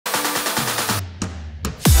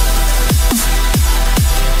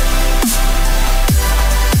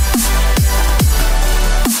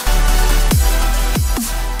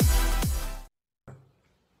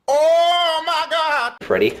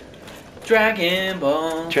ready? Dragon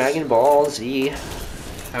Ball. Dragon Ball Z.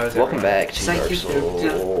 How is Welcome everyone? back to Dark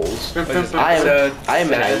Souls. What is I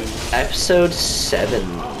am episode at episode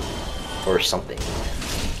 7 or something.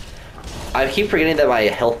 I keep forgetting that my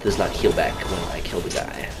health does not heal back when I kill the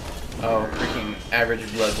guy. Oh, freaking average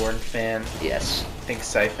Bloodborne fan. Yes. I think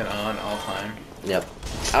Siphon on all time. Yep.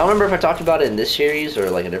 I don't remember if I talked about it in this series or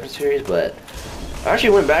like a different series, but I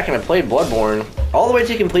actually went back and I played Bloodborne all the way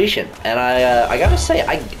to completion, and I gotta say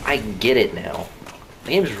I get it now.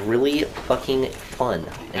 The game's really fucking fun.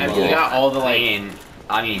 I mean, you got all the like.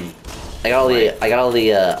 I mean, I got all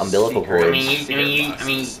the umbilical cords. I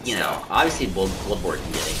mean, you know, obviously Bloodborne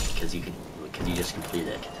can get it because you just completed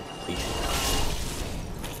it to completion.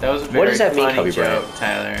 That was a What very does that mean, funny Kobe joke, Bryant?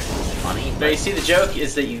 Tyler. Funny. No, you see, the joke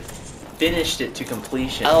is that you finished it to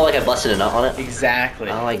completion. Oh, like I busted a nut on it? Exactly.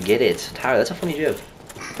 Oh, I get it. Tyler, that's a funny joke.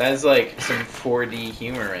 That is like some 4D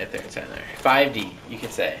humor right there, Tyler. 5D, you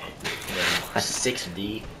could say.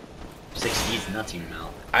 6D. 6D is nuts in your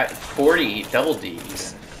mouth. 40, double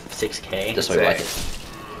D's. 6K. Just so we like it.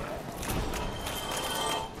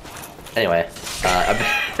 Anyway,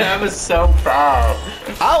 That was so bad.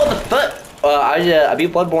 oh, what the fuck? I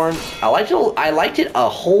beat Bloodborne. I liked it a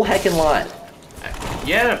whole heckin' lot.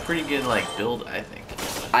 You had a pretty good like build, I think.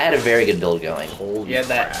 I had a very good build going. You had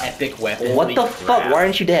that epic weapon. What the fuck? Why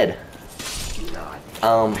aren't you dead? God.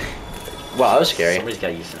 Well, I was scary. Somebody's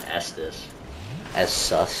gotta use an Estus. As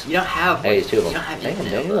sus. You don't have. Hey, it's two of them. You don't have Damn, infinite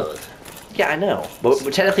damn. of those. Yeah, I know. But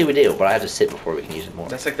technically we do, but I have to sit before we can use it more.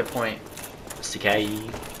 That's like the point. Sakai.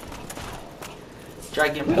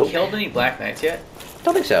 Dragon Have Ball. we killed any Black Knights yet?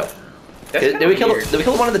 Don't think so. That's Did we weird.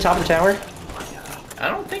 kill one at the top of the tower? I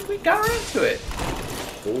don't think we got around to it.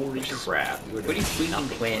 Holy crap. What do you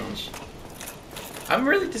freaking twinge? I'm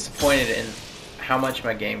really disappointed in how much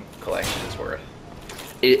my game collection is worth.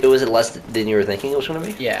 It was less than you were thinking it was going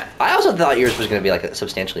to be? Yeah. I also thought yours was going to be like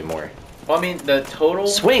substantially more. Well, I mean, the total...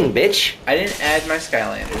 Swing, bitch! I didn't add my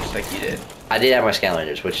Skylanders like you did. I did have my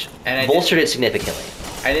Skylanders, which And I bolstered it significantly.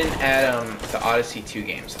 I didn't add the Odyssey 2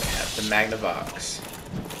 games that I have, the Magnavox.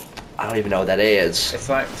 I don't even know what that is. It's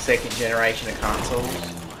like the second generation of consoles.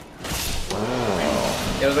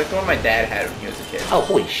 Oh, It was like the one my dad had when he was a kid. oh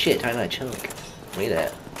holy shit, tiny chunk. Look at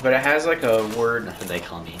that. But it has like a word, That's what they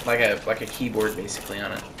call me. like a keyboard basically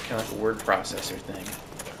on it. Kind of like a word processor thing.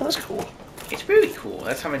 Oh, that's cool. It's really cool.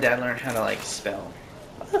 That's how my dad learned how to like spell.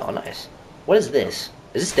 Oh, nice. What is this?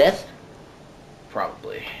 Is this death?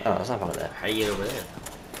 Probably. Oh, that's not part of that. How do you get over there?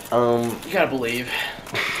 You gotta believe.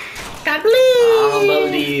 Gotta believe! I'm a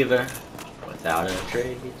believer. Without a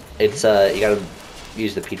trade. It's, you gotta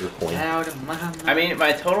use the Peter coin. Out of my mind. I mean,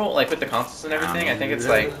 my total, like with the consoles and everything, I think it's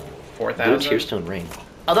like Blue 4,000. Tearstone ring.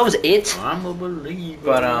 Oh, that was it? I'm a believer.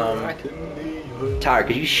 But, I can leave. Tyler,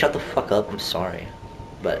 could you shut the fuck up? I'm sorry.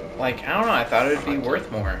 But, Like, I don't know. I thought it would be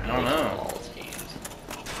worth more. I don't know.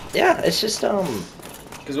 yeah, it's just,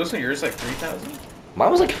 Because wasn't yours like 3,000?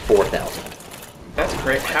 mine was like 4,000. That's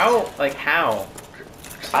great. How? Like, how?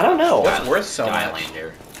 I don't know. What's worth so much?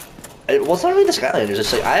 Skylander. Well, it's not really the Skylanders.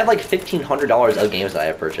 It's like, I have like $1,500 of games that I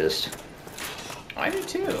have purchased. I do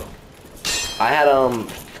too. I had,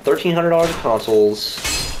 $1,300 of consoles.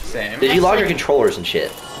 Same. Did you log your controllers and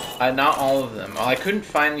shit? Not all of them. I couldn't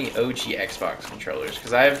find the OG Xbox controllers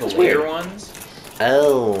because I have the That's later weird. ones.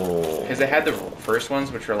 Oh. Because they had the first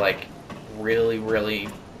ones, which were like really, really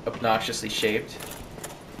obnoxiously shaped.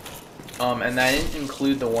 And I didn't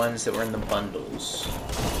include the ones that were in the bundles.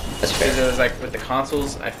 That's Because fair. it was like with the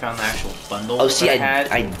consoles, I found the actual bundle. Oh, see, that I had.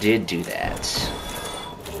 I did do that.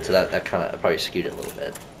 So that kind of probably skewed it a little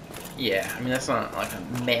bit. Yeah, I mean that's not like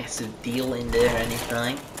a massive deal in there or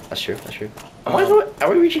anything. That's true. That's true. Are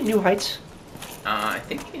we reaching new heights? I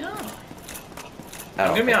think yeah. I I'm don't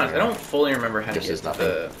gonna be think honest. I we are. don't fully remember how to This get is to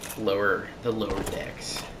the lower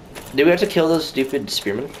decks. Did we have to kill those stupid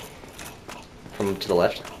spearmen? From to the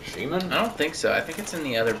left? Streaming? I don't think so. I think it's in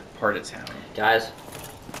the other part of town. Guys,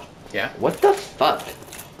 Yeah. What the fuck?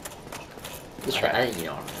 Let's I try. think you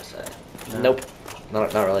know what I'm gonna say. Nope.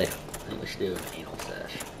 Not really. I think we should do an anal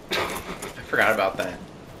sesh. I forgot about that.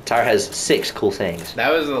 Tyler has 6 cool sayings.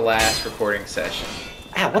 That was the last recording session.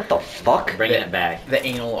 Ah, what the fuck? Bringing it back. The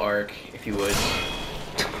anal arc, if you would.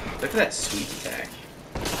 Look at that sweep attack.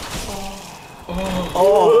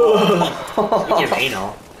 Oh! Speaking of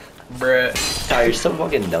anal. Bruh. Tyler, you're so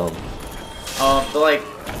fucking dumb. But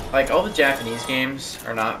like all the Japanese games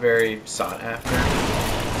are not very sought after,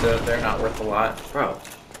 so they're not worth a lot. Bro,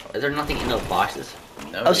 is there nothing in those boxes?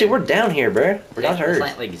 No. Oh, see, we're down here, bruh. We're down to It's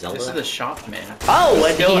Earth. like Zelda. This is the shop man. Oh,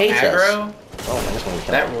 and Still he hates aggro. us. Oh, I just want to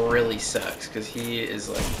kill That him. really sucks because he is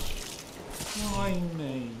like.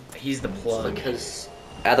 He's the plug. Because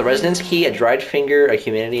At the Resonance Key, a dried finger, a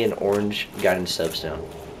humanity, and orange guidance substone.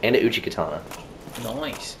 And a Uchi Katana.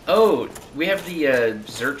 Nice. Oh, we have the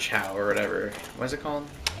Zerchow or whatever. What's it called?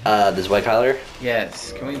 This white collar?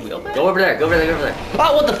 Yes. Can we wield that? Go over there. Go over there. Go over there.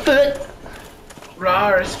 Oh, what the fuck?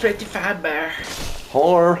 Rawr, it's 55 bear.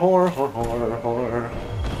 Horror. He's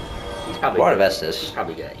probably Lord good. of Estus. He's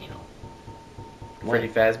probably good, you know. Freddy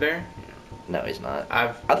Fazbear? No, he's not.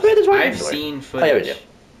 I've I thought we had this one I've before. seen Oh, yeah, we footage.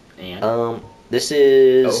 do. And This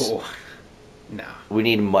is... Oh. No. We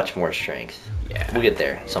need much more strength. Yeah. We'll get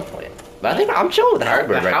there at some point. But I think I'm chilling with the halberd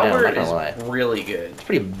The right now, I'm halberd not gonna lie. is really good. It's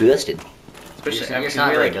pretty busted. Especially you're because not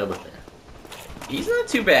we, very like, good with it. he's not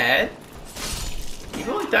too bad. You've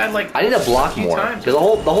only died like I need to block a few more. times. Because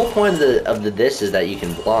the whole point of the this is that you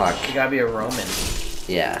can block. You gotta be a Roman.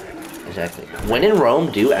 Yeah, exactly. When in Rome,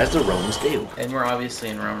 do as the Romans do. And we're obviously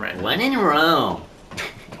in Rome right now. When in Rome.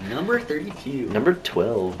 Number 32. Number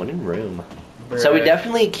 12, when in Rome. So we Bruh.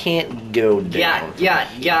 definitely can't go down. Yeah.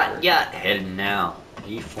 Heading now.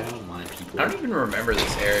 You fool, my people. I don't even remember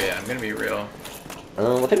this area. I'm gonna be real. I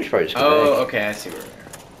think we should probably just go Oh, back. okay. I see where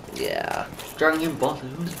we are. Yeah. Dragon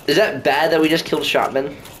Balloon. Is that bad that we just killed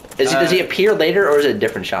Shotman? Does he appear later, or is it a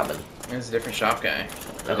different Shotman? It's a different shop guy.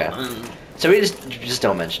 Okay. So we just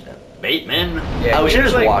don't mention it. Bateman. Yeah, Oh, we he should have was,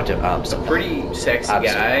 just like, walked him. I'm a so pretty sexy Absolutely.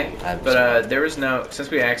 guy. Absolutely. But there was no, since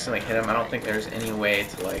we accidentally hit him, I don't think there's any way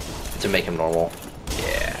to like, to make him normal.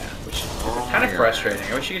 yeah, which is kind of frustrating.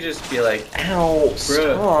 I wish you could just be like, Ow! chill.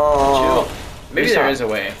 Stop. Maybe Stop. there is a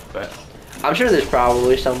way, but I'm sure there's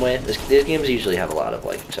probably some way. These games usually have a lot of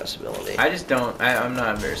like accessibility. I just don't. I'm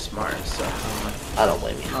not very smart, so I don't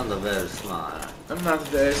blame you. Not the very smart. I'm not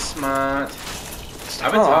very smart. Stop.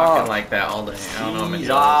 I've been talking like that all day. I don't know how many days.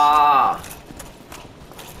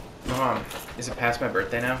 Mom, is it past my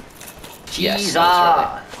birthday now? Yes,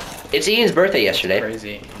 that's It's Ian's birthday yesterday.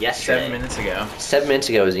 Crazy. Yesterday. 7 minutes ago. 7 minutes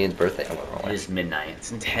ago was Ian's birthday. I'm not gonna lie. It is midnight.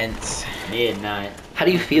 It's intense. Midnight. How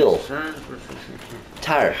do you feel?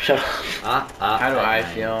 Tyler, shut up. How do I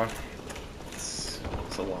feel? It's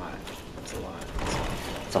a lot. It's a lot.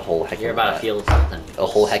 It's a whole heck You're of about to feel something. A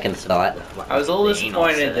whole heckin' thought. I was a little The anal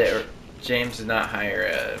disappointed sesh. that James did not hire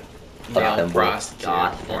a Goth male boy. prostitute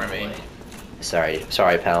God, for me. Sorry,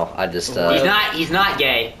 pal. I just. He's not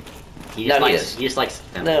gay. He No, just he likes. is. He just likes.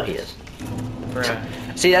 No, he is.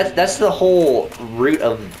 Bruh. See, that's the whole root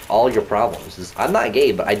of all your problems. Is I'm not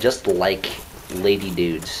gay, but I just like lady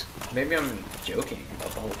dudes. Maybe I'm joking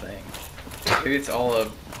about the whole thing. Maybe it's all a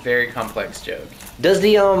very complex joke. Does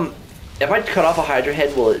the if I cut off a Hydra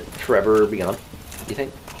head, will it forever be gone? You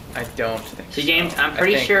think? I don't think See, James, so. I'm I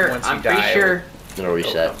pretty think sure. once you I'm pretty die, sure. It'll it'll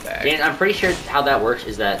reset. come back. James, I'm pretty sure how that works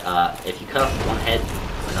is that if you cut off one head,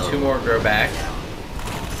 another 2 more grow back.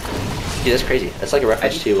 Dude, that's crazy. That's like a I'd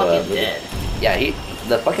reference be to fucking movie. dead. Yeah,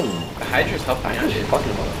 the fucking The Hydra's helping me out, Hydra's dude.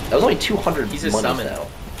 fucking money. That was only 200 He's a monies summon. though.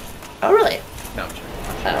 Oh really? No, I'm joking.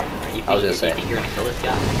 Oh, You I was gonna you say think you're gonna kill this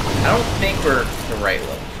guy? I don't think we're the right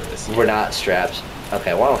level for this. we're not strapped.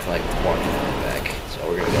 Okay, well I don't feel like walking back, so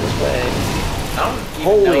we're gonna go this way. I don't even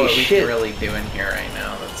Holy know what we shit. can really do in here right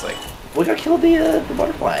now. That's like, We gotta kill the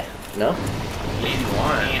butterfly. No? maybe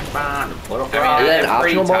one. Can't find a I butterfly. Is mean, that an I'm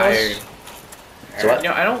pretty optional boss? tired. So what?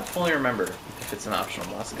 No, I don't fully remember if it's an optional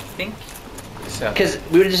boss. I think so. Because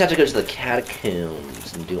we would just have to go to the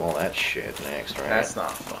catacombs and do all that shit next, right? That's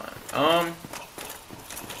not fun.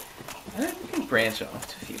 I think we can branch off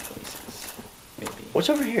to a few places. Maybe. What's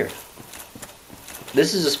over here?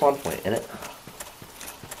 This is a spawn point, isn't it?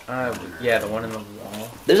 Yeah, the one in the wall.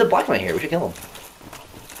 There's a black knight here. We should kill him.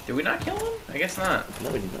 Did we not kill him? I guess not. No,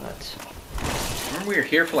 we did not. Remember we were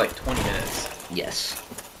here for like 20 minutes. Yes.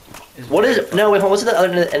 It was What is very it? fun. No, wait, hold on. What's at the other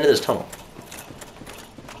end of this tunnel?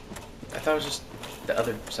 I thought it was just the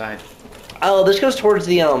other side. Oh, this goes towards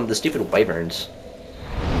the stupid wyverns.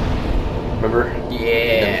 Remember?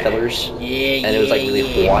 Yeah. Them fellers? Yeah, And it was like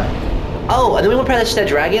really hot. Oh, and then we went past that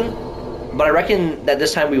dragon, but I reckon that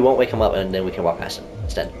this time we won't wake him up and then we can walk past him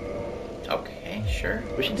instead. Okay, sure.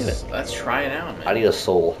 We should do it. Let's try it out, man. I need a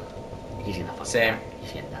soul. He's gonna fucking Same. die.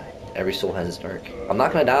 He's gonna die. Every soul has its dark. I'm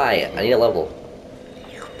not gonna die. I need a level.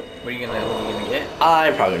 What are you gonna get?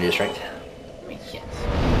 I'm probably gonna do strength. Yes.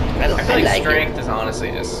 I I feel like like strength it. is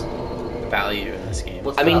honestly just value in this game.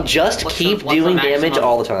 I mean, just keep doing damage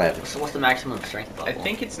all the time. What's the maximum strength I level?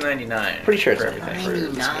 think it's 99. Pretty sure it's for everything for this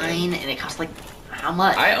game. 99, and it costs like how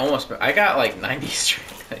much? I got like 90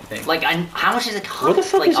 strength, I think. Like, how much does it cost? Where the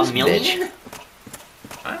fuck like is this a million? bitch?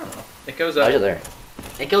 I don't know. It goes Why up, is it there?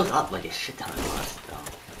 It goes up like a shit ton of us,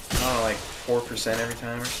 though. I don't know, like 4% every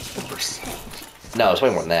time or something. 4%. No, it's way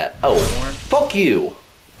more than that. Oh, More? fuck you!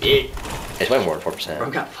 It. It's way more than 4%. Bro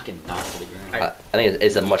got fucking knocked to the ground. I think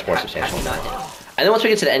it's a much more substantial How'd you amount. not And then once we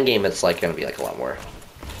get to the end game, it's like gonna be like a lot more.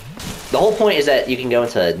 The whole point is that you can go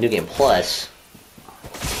into New Game Plus.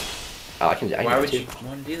 Oh, I can Why do would it you too.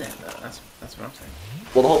 want to do that though? That's what I'm saying.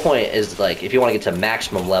 Well, the whole point is like if you want to get to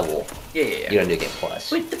maximum level, Yeah. you go to New Game Plus.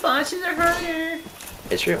 But the bosses are harder.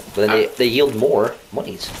 It's true, but then they yield more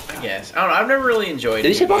monies. I guess. I don't know. I've never really enjoyed.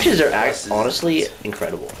 These New Game hitboxes are Pluses. honestly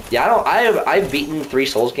incredible. Yeah, I've beaten 3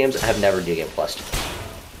 Souls games and have never New Game Plus.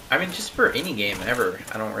 I mean, just for any game ever,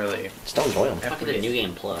 I don't really. Just don't enjoy them. Fuck is a New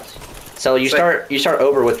Game Plus? So you It's start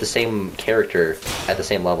over with the same character at the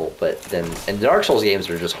same level, but then and Dark Souls games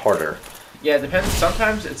are just harder. Yeah, it depends.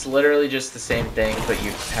 Sometimes it's literally just the same thing, but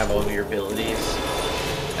you have all of your abilities,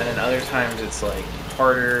 and then other times it's like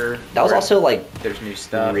harder. That was or also like there's new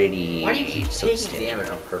stuff. pretty. Why do you keep taking substantial. damage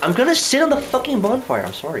on purpose? I'm gonna sit on the fucking bonfire.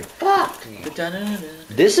 I'm sorry. Fuck!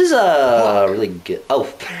 This is a really good. Oh,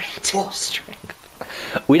 32 strength.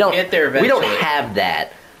 We don't Get there We don't eventually. have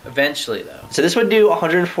that. Eventually, though. So this would do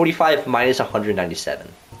 145 minus 197.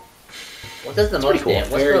 What does the pretty most cool. damage?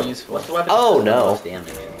 Very useful. What's the weapon Oh, that does the no. most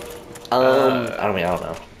damage? I don't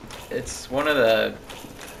know. It's one of the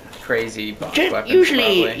crazy boss weapons.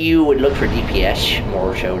 Usually probably. you would look for DPS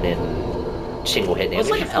more so than single hit Well, it's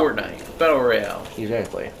damage. like Fortnite Battle Royale.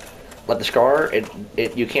 Exactly. Like the Scar,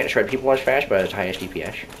 you can't shred people as fast, but it's highest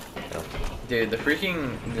DPS. So. Dude, the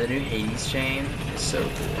new Hades chain is so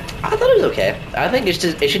cool. I thought it was okay. I think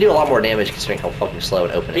it should do a lot more damage considering how fucking slow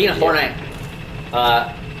and open Speaking it of is. Fortnite,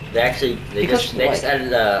 they just added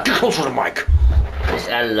Get closer to the mic.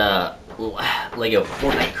 Lego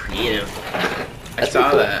Fortnite Creative. I saw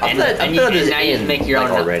cool. that. I thought And this now you in, can make your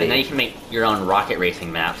like, own. already. And now you can make your own rocket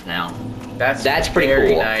racing maps now. That's pretty very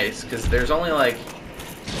cool. nice because there's only like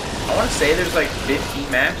I want to say there's like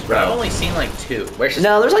 15 maps, but I've Bro. only seen like 2. Where's his,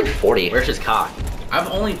 No, there's like 40. Where's his cock? I've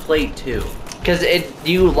only played 2. Because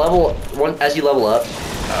you level as you level up,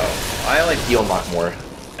 Oh, I like. you unlock more.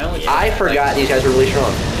 I, only I like, forgot these guys were really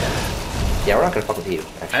strong. Yeah, we're not gonna fuck with you.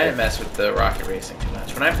 Actually. I didn't mess with the rocket racing too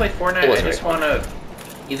much. When I play Fortnite, It was I very just want to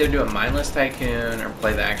either do a mindless tycoon or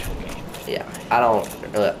play the actual game. Yeah, I don't.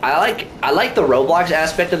 I like the Roblox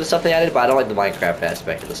aspect of the stuff they added, but I don't like the Minecraft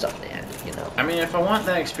aspect of the stuff they added. You know. I mean, if I want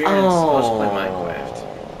that experience, I'll just play Minecraft.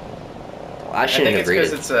 I I shouldn't think have it's agreed.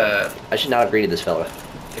 because it's a. I should not agree to this fella.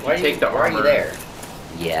 If you take the why are armor, you there?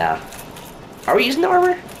 Yeah. Are we using the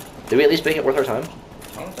armor? Did we at least make it worth our time?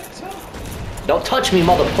 I don't think so. Don't touch me,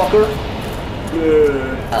 motherfucker!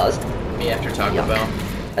 Oh, that's Me after Taco yuck. Bell.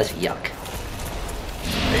 That's yuck.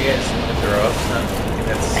 Are you guys gonna throw up stuff? I think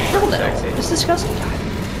that's Hell super no. sexy. This is disgusting.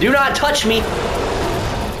 Do not touch me!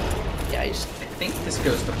 Yeah, I think this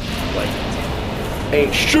goes to like.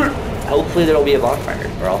 ain't shit! Hopefully there'll be a bonfire,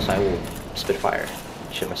 or else I will spit fire.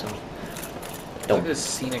 Shit myself. Look Don't. at this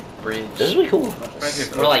scenic bridge. This is really cool. Reminds me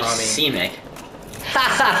of More like Okami. scenic.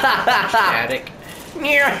 Shattuck.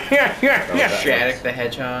 Yeah. Shattuck the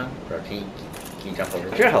Hedgehog. Bro, can you jump over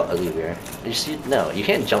I forgot how ugly we are. No, you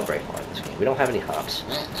can't jump very far in this game. We don't have any hops.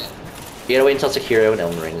 You gotta wait until Sekiro and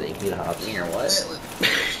Elden Ring, then you can do the hops. Wiener, what?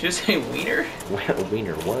 Did you say wiener?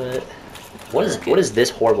 Wiener, what? What is this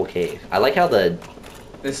horrible cave? I like how the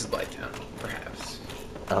This is Blighttown, perhaps.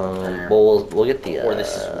 well we'll get the Or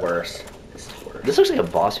this is worse. This is worse. This looks like a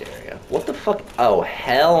boss area. What the fuck? Oh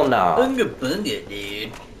hell no. Bunga bunga, dude.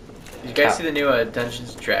 Did you guys see the new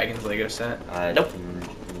Dungeons & Dragons Lego set? Nope.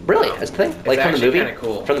 Really? That's the thing? It's Like from the actually movie? kinda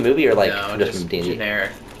cool. From the movie or like No, just from D&D? generic.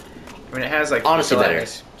 I mean, it has like Honestly the better.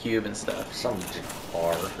 Galactus Cube and stuff, Some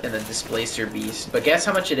bar. and the Displacer Beast. But guess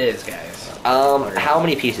how much it is, guys? How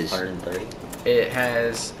many pieces? 130. It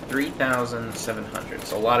has 3,700,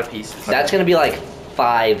 so a lot of pieces. That's gonna be like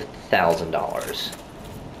 $5,000.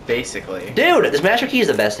 basically. Dude, this Master Key is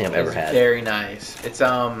the best thing I've ever It's had. very nice. It's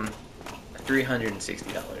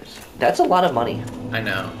 $360. That's a lot of money. I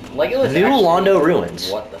know. Lego is New actually- Londo Ruins.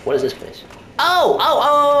 What the What is fuck? this place?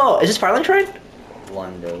 Oh! Is this Firelink Shrine?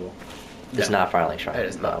 Londo. It's No. not Firelink Shrine. It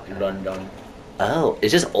is not. Oh, okay. London. Oh,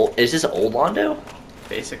 is this old Londo?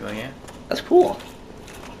 Basically, yeah. That's cool.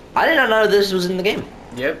 I did not know this was in the game.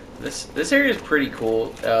 Yep. This area is pretty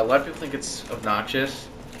cool. A lot of people think it's obnoxious,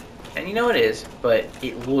 and you know it is, but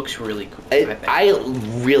it looks really cool. I think. I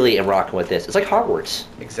really am rocking with this. It's like Hogwarts,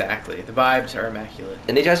 Exactly. The vibes are immaculate.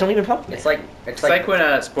 and these guys don't even fuck with me. It's like It's like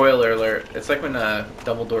when spoiler alert. It's like when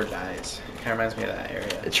Dumbledore dies. Kind of reminds me of that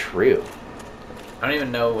area. It's true. I don't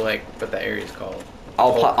even know like what that area is called.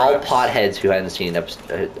 All Horcrux. potheads who hadn't seen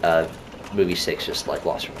movie 6 just like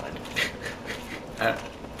lost their mind.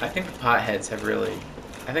 I think the potheads have really.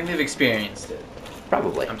 I think they've experienced it.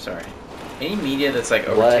 Probably. I'm sorry. Any media that's like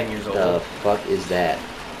over What 10 years the old, fuck is that?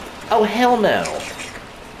 Oh hell no!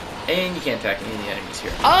 and you can't attack any of the enemies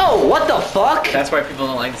here. Oh, what the fuck? That's why people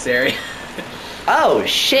don't like this area. Oh,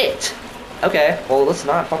 shit! Okay, well, let's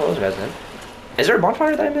not fuck with those guys then. Is there a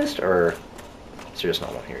bonfire that I missed, or is there just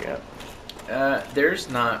not one here yet? There's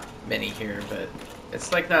not many here, but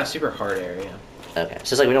it's like not a super hard area. Okay,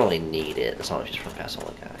 so it's like we don't really need it. It's not like just from past all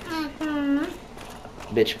the guys.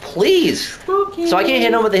 Bitch, please! Spooky. So I can't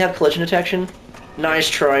hit them, but they have collision detection? Nice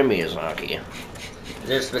try, Miyazaki. Is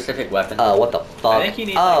there a specific weapon? What the fuck? I think you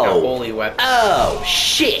need like a holy weapon. Oh,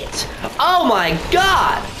 shit! Oh my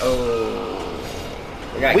god! Oh.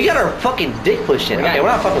 We got our fucking dick pushed in. Okay, we're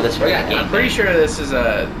not fucking with this right now. I'm pretty sure this is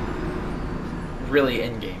a really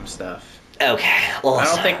in-game stuff. Okay, well, I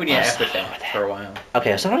don't think we need to F with that for a while.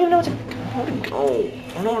 Okay, so I don't even know where to go.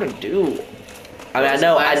 I don't know what to do. I mean,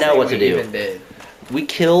 I know what to do. Even did? We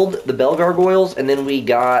killed the bell gargoyles, and then we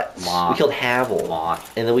got Moth. we killed Havel,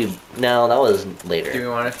 Moth. and then no, that was later. Do we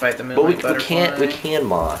want to fight the But moonlight we can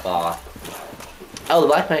Moth. Moth. Oh, the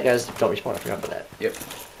Black Knight guys don't respawn. I forgot about that. Yep.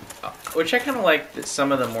 Which I kind of like that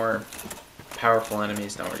some of the more powerful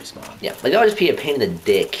enemies don't respawn. Yeah, like that would just be a pain in the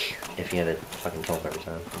dick if you had to fucking kill them every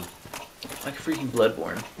time. Like freaking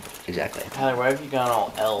Bloodborne. Exactly. Tyler, why have you gone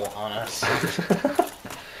all L on us?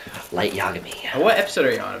 Light Yagami. What episode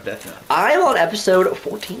are you on of Death Note? I'm on episode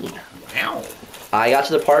 14. Wow. I got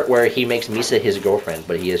to the part where he makes Misa his girlfriend,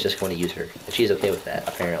 but he is just going to use her. And she's okay with that,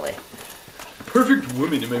 apparently. Perfect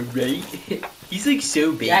woman, am I right? He's like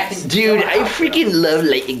so big. Dude, I freaking love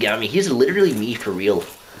Light Yagami. He's literally me for real.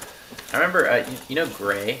 I remember, you know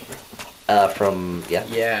Gray? Yeah.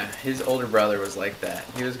 Yeah, his older brother was like that.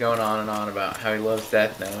 He was going on and on about how he loves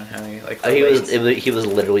Death Note and how he like. He was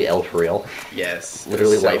literally L for real. Yes.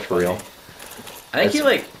 Literally so light for real. I think he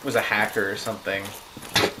like was a hacker or something.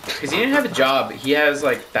 Because he didn't have a job. He has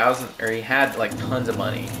like he had like tons of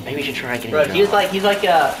money. Maybe we should try getting Bro, a job. he's like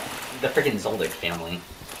the freaking Zoldyck family.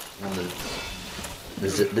 One of the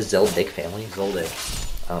Zeldick family? Zoldyck.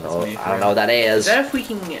 I don't know what that is. Is that if we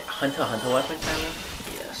can get Hunter weapon family?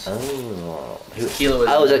 Yes. Oh.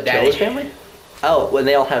 Kilo is that Kilo's family? Oh, when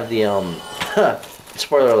they all have the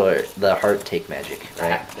spoiler alert, the heart take magic,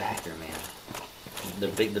 right? The hacker man. The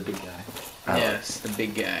big guy. Yes, the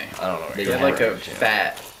big guy. I don't know. He had like a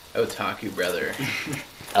fat otaku brother.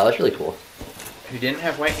 Oh, that's really cool. Who didn't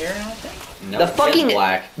have white hair, I don't think? No, The fucking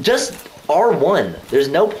black. Just R1. There's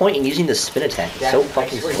no point in using the spin attack. It's so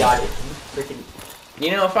fucking slow.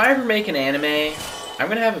 You know, if I ever make an anime, I'm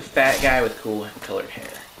gonna have a fat guy with cool colored hair.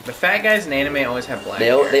 The fat guys in anime always have black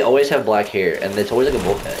hair. They always have black hair, and it's always like a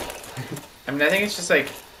bowl cut. I mean, I think it's just like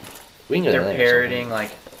We can go they're there parroting like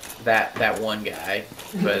that one guy,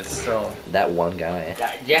 but it's still that one guy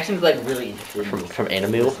Jackson's like really interested from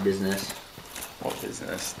Animu. business. what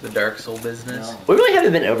business? The Dark Soul business. No. We really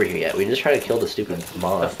haven't been over here yet. We just try to kill the stupid The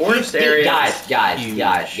mob. forest area. Guys.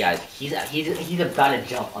 Huge. He's about to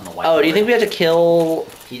jump on the whiteboard. Oh, do you think we have to kill?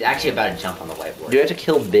 He's actually about to jump on the whiteboard. Do we have to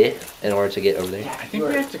kill Bi in order to get over there? I think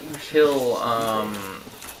we have to kill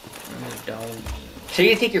dog. So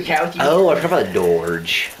you take your cat with you? Oh, I forgot about the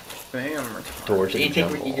Dorge. Bam. Dorge So in you the take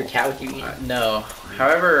jungle. your cat with you? Ian? No.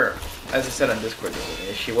 However, as I said on Discord the other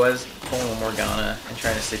day, she was pulling a Morgana and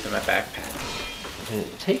trying to sleep in my backpack.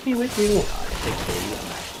 Take me with you. God, if they kill you, I'm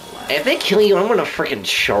not gonna laugh. If they kill you, I'm gonna freaking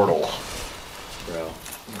chortle. Bro,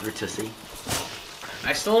 Grutusy.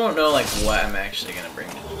 I still don't know like what I'm actually gonna bring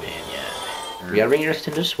to Japan yet. You gotta bring your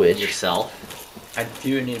Nintendo Switch. Yourself. I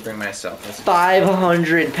do need to bring myself. That's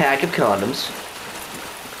 500 pack of condoms.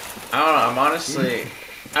 I don't know. I'm honestly.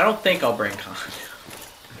 I don't think I'll bring condoms.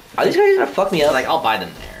 Are these guys gonna fuck me up? Like, I'll buy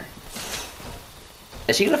them there.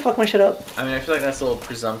 Is he gonna fuck my shit up? I mean, I feel like that's a little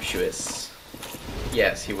presumptuous.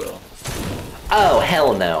 Yes, he will. Oh,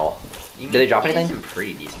 hell no. You Do they drop get anything? some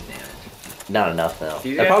pretty decent damage. Not enough, though.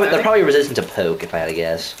 These They're guys- probably, I they're think- probably resistant to poke, if I had to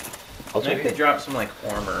guess. I think they drop some like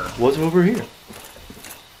armor. What's over here?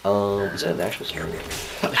 Is that an actual scare?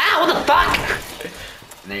 Ah, what the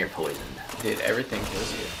fuck? Now you're poisoned. Dude, everything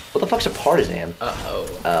kills you. What the fuck's a partisan? Uh-oh.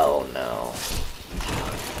 Oh, no.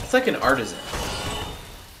 It's like an artisan.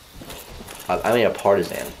 I mean a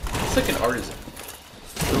partisan. It's like an artisan.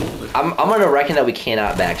 I'm gonna reckon that we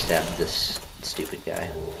cannot backstab this stupid guy.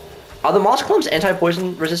 Are the moss clumps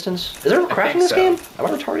anti-poison resistance? Is there a crack in think this so. game? Am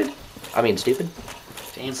I retarded? I mean, stupid.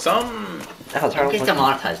 Damn. Some... Oh, it's Don't get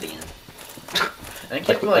demonetized again. I think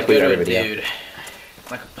you have to Like like we go to a already do. dude.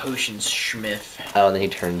 Like a potions schmiff. Oh, and then he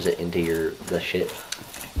turns it into the shit.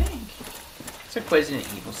 I think. It's like Resident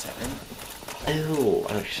Evil 7. Oh, I know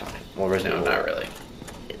what you're saying. Well, Resident No, Evil. not really.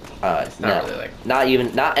 It's not really like-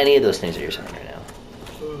 not any of those things that you're saying right now.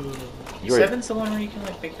 You were, 7's the one where you can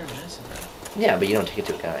like make your medicine, right? yeah, but you don't take it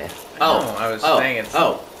to a guy. No, I was saying it's...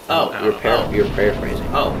 You're paraphrasing.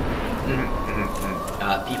 Oh.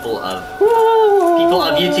 people of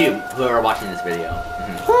YouTube who are watching this video,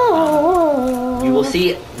 you will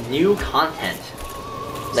see new content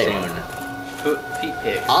soon. Feet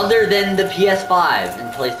pics. Other than the PS5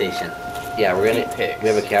 and PlayStation. Yeah, we pics.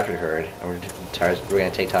 have a captured herd, and we're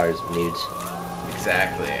gonna take Tyler's nudes.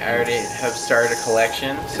 Exactly. I already have started a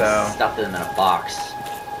collection, so Stuffed them in a box.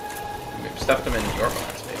 we've stuffed them in your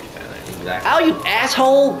box, baby, Tyler. Exactly. Oh, you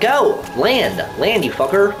asshole! Go! Land, you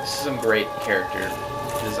fucker! This is some great character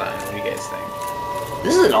design. What do you guys think?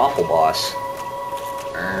 This is an awful boss.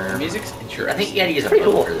 The music's interesting. I think you gotta use a Pretty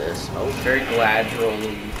bow cool. for this. Oh, very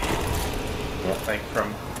Galadriel, Yep. like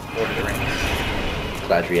from Lord of the Rings.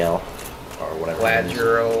 Gladriel. Or whatever.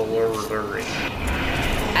 Galadriel, Lord of the Rings.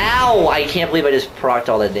 Ow! I can't believe I just procced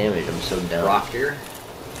all that damage. I'm so dumb. Proctor.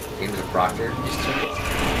 Games of Proctor. Just took it.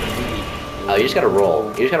 Oh, you just gotta roll.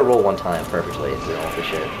 You just gotta roll one time perfectly and do all the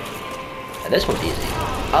shit. And this one's easy.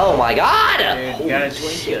 Oh my god! Dude, you gotta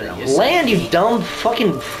shit. Land, you dumb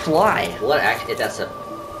fucking fly. What actually? That's a.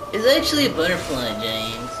 It's actually a butterfly,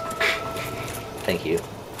 James. Thank you.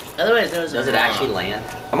 Otherwise, there was Does it actually land?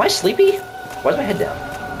 Am I sleepy? Why's my head down?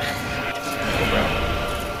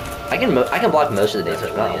 I can block most of the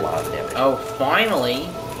damage, not a lot of the damage. Oh, finally.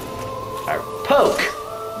 Alright,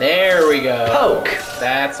 poke! There we go. Poke!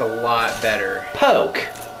 That's a lot better. Poke!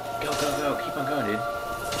 Go, go, go. Keep on going, dude.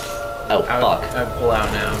 Oh, fuck. I pull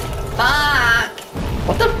out now. Fuck!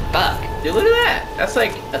 What the fuck? Dude, look at that. That's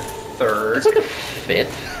like a third. It's like a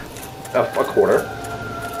fifth. A quarter.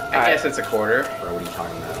 I guess it's a quarter. Or what are you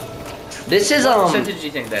talking about? This is, What percentage do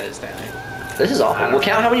you think that is, Danny? This is awful. We'll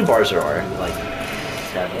count how many bars there are. Like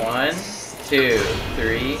 7. 1, 2,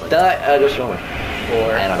 3, Go slower. 4,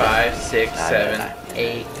 I don't know. 5, 6, I 7, don't know.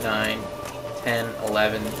 8, 9, 10,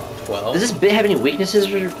 11, 12. Does this bit have any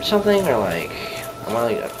weaknesses or something? Or like,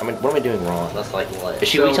 what am I doing wrong? That's like what? Is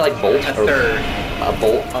she weak to like bolt? A or third, A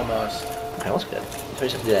bolt? almost. Okay, that's good. So I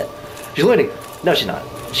just have to do that. She's landing. No, she's not.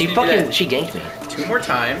 She do fucking, that. she ganked me. 2 more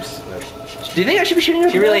times. Do you think I should be shooting her?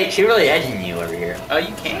 She really edging you over here. Oh,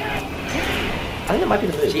 you can. I think that might be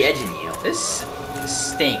the move. She edging you. This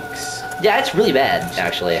stinks. Yeah, it's really bad,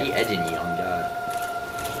 actually. She edging you, on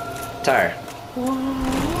God. Tyre.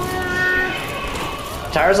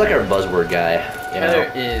 Tyre's like our buzzword guy. You know?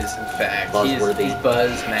 Tyler is, in fact. Buzzworthy. He's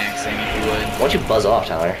buzz maxing, if you would. Why don't you buzz off,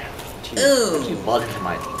 Tyler? Don't you buzz into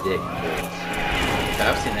my dick.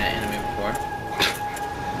 I've seen that anime before.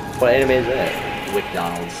 What anime is that?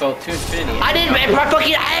 McDonald's. So, to infinity. I didn't make my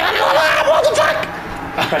fucking. What the fuck?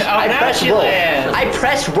 I now pressed she roll. lands. I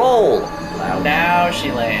pressed roll. Now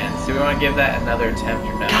she lands. Do we want to give that another attempt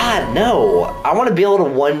or no? God, no. I want to be able to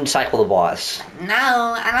one cycle the boss. No,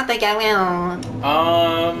 I don't think I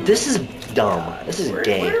will. This is dumb. This is Where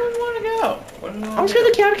gay. do we want to go? What do we I'm want just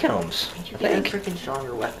going to the catacombs. You I get a think. freaking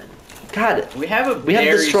stronger weapon. God. We have a We have the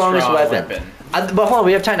very strongest strong weapon. But hold on,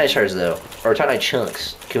 we have Titanite shards though. Or Titanite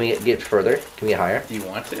chunks. Can we get further? Can we get higher? Do you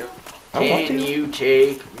want to? I don't want Can to. you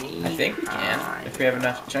take me? I think we can. If we have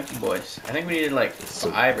enough chunky boys. I think we needed like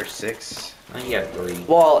 5 or 6. I think you have 3.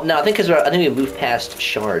 Well, no, I think because I think we moved past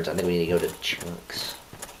shards. I think we need to go to chunks.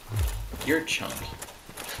 You're chunk.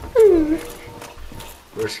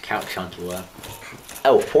 Where's Count Chunkula?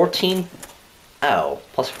 Oh, 14. Oh,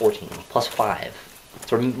 plus 14. Plus 5.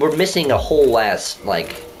 So we're missing a whole ass,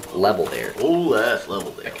 like, level there. Oh, that's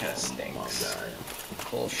level there. That kind of stinks. Oh, God.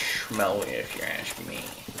 A little schmelly if you ask me.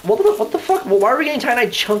 What the fuck? Well, why are we getting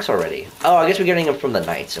Titanite chunks already? Oh, I guess we're getting them from the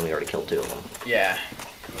knights, and we already killed 2 of them. Yeah.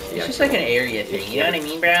 You It's just gotta like an kill- area thing, you yeah, know what I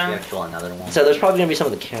mean, You bro? gotta kill another one. So there's probably gonna be some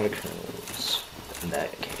of the catacombs in that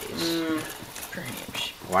case. Perhaps.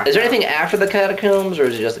 Why Is there not? anything after the catacombs, or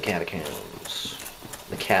is it just the catacombs?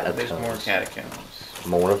 The catacombs. There's more catacombs.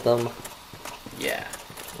 More of them? Yeah.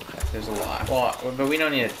 Okay. There's a lot. Well, but we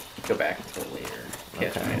don't need to go back until later.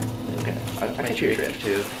 Catch Okay. me. Okay. I catch your drift.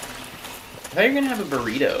 too. I thought you were gonna have a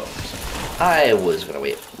burrito. I was gonna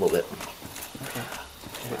wait a little bit.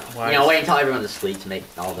 Why? You know, wait until everyone's asleep to make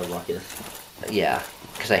all the ruckus. Yeah,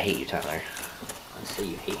 because I hate you, Tyler. I didn't say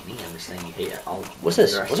you hate me, I'm just saying you hate all. What's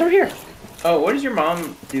this? the rest What's of over here? Oh, what does your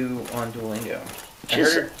mom do on Duolingo? I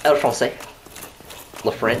She's heard El Francais.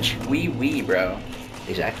 Le French. her. Oui, bro.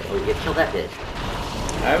 Exactly. Oh, yeah, kill that bitch.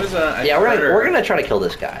 I was I Yeah, heard her. we're gonna try to kill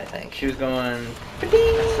this guy, I think. She was going. That's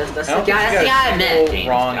I the don't guy, think she got that's the guy I a met. single James.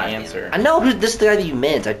 wrong God damn it. answer. I know who this is the guy that you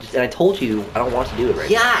meant, and I told you I don't want to do it right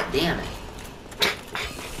now. God damn it.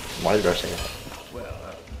 Why did I say that?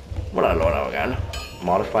 What I know again.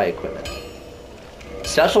 Modify equipment.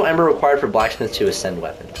 Special ember required for blacksmiths to ascend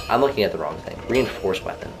weapons. I'm looking at the wrong thing. Reinforced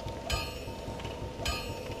weapon.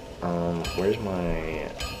 Where's my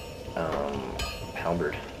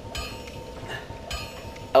halberd?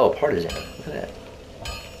 Oh, a partisan. Look at that.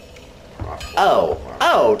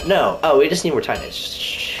 Oh, no. Oh, we just need more Titanites.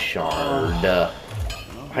 Shard.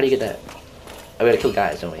 How do you get that? Oh, we gotta kill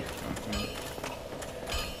guys, don't we?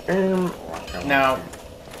 Now,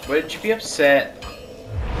 would you be upset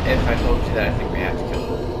if I told you that I think we have to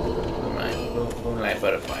kill Moonlight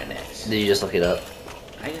Butterfly next? Did you just look it up?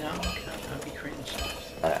 I don't know. That'd be cringe.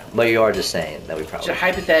 But you are just saying that we probably... So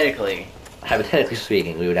hypothetically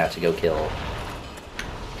speaking, we would have to go kill...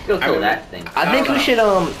 Go kill that thing. I think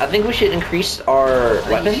we should, increase our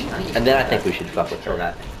weapon, and then I think we should fuck with kill her.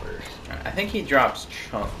 that thing first. I think he drops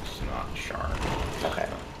chunks, not shards. Okay.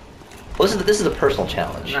 Well, this is a personal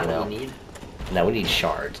challenge, Isn't you that know? what we need? No, we need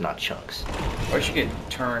shards, not chunks. Or you could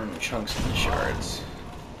turn chunks into shards.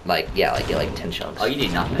 Like 10 chunks. Oh, you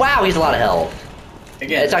need nothing. Wow, he's a lot of health.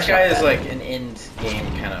 Again, It's this actually guy not is bad. like an end game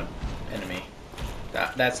kind of enemy.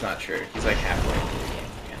 That's not true. He's like halfway through the game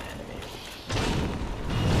kind of enemy.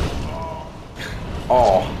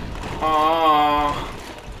 Oh. Aww.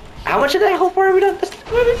 How much of that health bar have we done?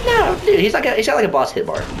 No, dude, he's got like a boss hit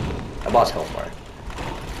bar. A boss health bar.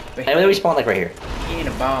 But And then we spawn like right here. he ain't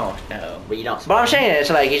a boss, no. But you don't. But I'm saying it's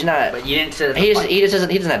like he's not. But you didn't set. He doesn't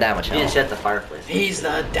have that much You didn't health. set the fireplace. He's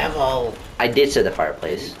the devil. I did set the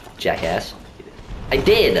fireplace, jackass. I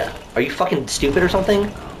did. Are you fucking stupid or something?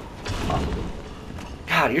 Possibly.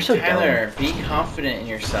 God, you're so Tyler, dumb. be confident in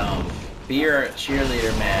yourself. Be your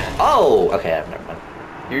cheerleader man. Oh, okay, never mind.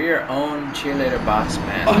 You're your own cheerleader boss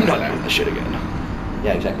man. I'm not Tyler. doing this shit again.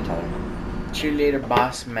 Yeah, exactly, Tyler. Cheerleader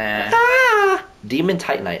boss man. Ah! Demon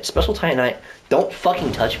Titanite, special Titanite. Don't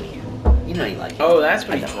fucking touch me. You know you like it. Oh, that's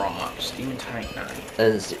what he I know. drops. Demon Titanite.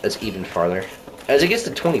 And it's even farther. As it gets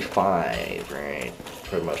to 25, right?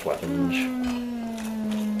 For most weapons.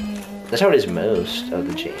 That's how it is most of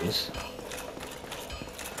the chains.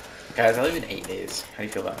 Guys, I live in 8 days. How do you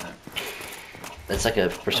feel about that? It's like a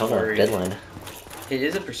Persona worried. deadline. It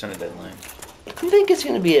is a Persona deadline. I think it's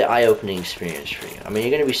going to be an eye-opening experience for you. I mean,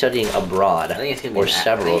 you're going to be studying abroad, I think it's gonna be or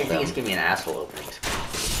several I of think them. it's gonna be an asshole opening.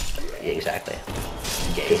 Yeah, exactly.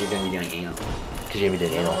 Because you're gonna be doing anal. Because you're going to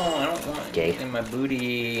be doing No, anal. I don't want Gay. it in my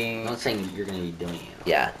booty. I'm not saying you're gonna be doing anal.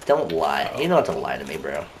 Yeah, don't lie. You don't have to lie to me,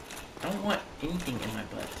 bro. I don't want anything in my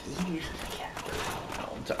butt. You use a cat.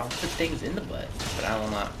 I'll put things in the butt, but I will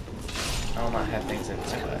not have things in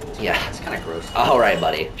my butt. Yeah. It's kind of gross. Alright,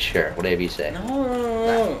 buddy. Sure, whatever you say.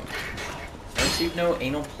 No! I receive no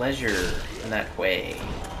anal pleasure in that way.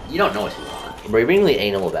 You don't know what you want. Bro, you're being really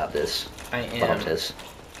anal about this. I But I'm am. just...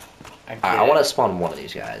 I get I it. want to spawn one of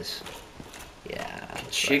these guys. Yeah.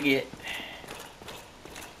 Shig it.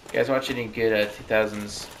 You guys watch any good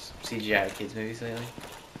 2000s CGI kids movies lately?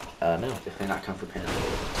 No. Definitely not Comfort Panda.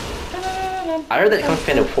 I heard that Kung Fu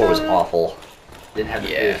Panda 4 was awful. Didn't have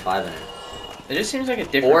the Yeah. PS5 in it. It just seems like a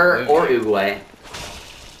different Or movie. Uguay.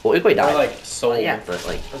 Well, Igwe Or died. like Soul. Yeah, but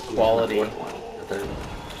like Quality. The fourth one, the third one.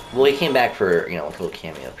 Well, he came back for, like a little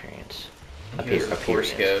cameo appearance. He was the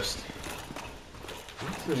Force Appearance. Ghost.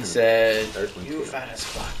 He said, Third one, "You too. fat as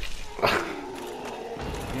fuck.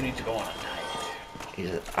 You need to go on a diet." He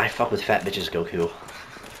said, I fuck with fat bitches, Goku.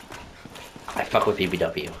 I fuck with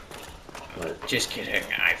BBW. But Just kidding.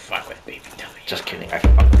 I fuck with Baby W. Just kidding, I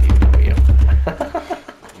fuck with BBW.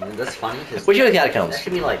 I mean, that's funny. Cause We should go to the that catacombs.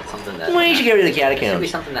 should be like something that. We should go to the That should be catacombs.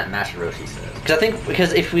 something that Master Roshi says.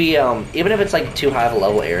 Because if we, even if it's like too high of a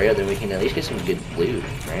level area, then we can at least get some good loot,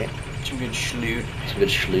 right? Some good schloot. Some good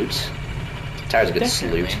schloots. Tyler's a good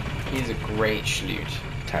Definitely. sloot. He's a great schloot.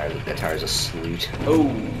 Tyler's a sloot. Oh.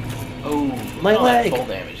 My Oh, leg. Full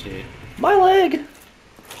damage, dude. My leg!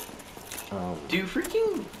 Do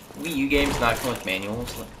freaking Wii U games not come with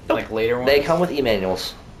manuals? Nope. Like later ones? They come with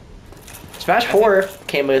e-manuals. Smash 4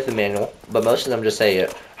 came with a manual, but most of them just say,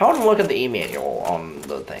 how to look at the e-manual on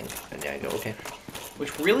the thing. And yeah, I go, okay.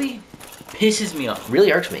 Which really pisses me off.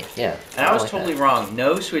 Really irks me, yeah. And I don't was like totally that. wrong.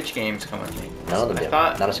 No Switch games come with me. None of them I do.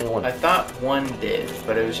 thought, Not a single one. I thought one did,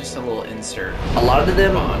 but it was just a little insert. A lot of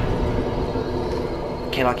them on.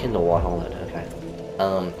 cannot kindle while hold it, okay.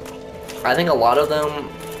 I think a lot of them...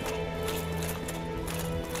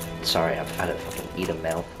 Sorry, I've had to fucking eat a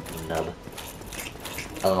mouth nub.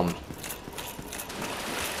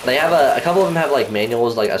 They have a couple of them have like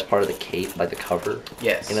manuals like as part of the cape, like the cover,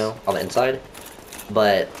 Yes. you know, on the inside.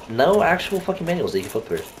 But no actual fucking manuals that you can flip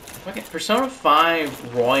through. Fucking Persona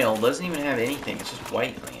 5 Royal doesn't even have anything. It's just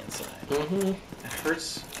white on the inside. Mm-hmm. It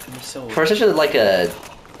hurts me so. For such a like a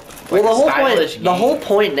Like well, a stylish the whole game.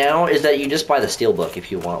 point now is that you just buy the steelbook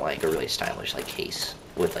if you want like a really stylish like case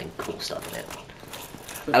with like cool stuff in it.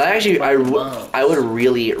 And I actually I would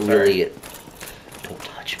really don't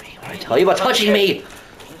touch me. What did I tell you about touching me?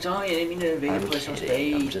 I'm sorry, I didn't mean to invade I'm your personal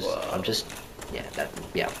kidding. space. I'm just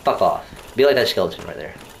yeah, fuck off. Be like that skeleton right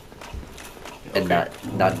there. and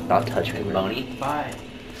not touch me. Bony. Bye.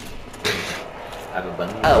 I have a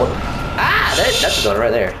bony. Oh, that's a boner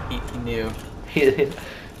right there. He knew.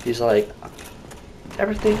 He's like,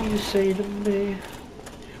 everything you say to me.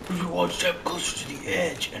 We one step closer to the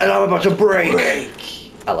edge. And I'm about to break.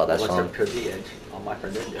 I love that What's song. up to the edge? All my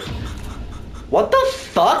friends are dead. What the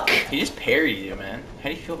fuck? He just parried you, man. How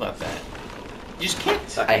do you feel about that? You just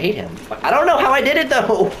kicked. I hate him. I don't know how I did it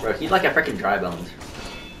though. Bro, he's like a freaking dry bones.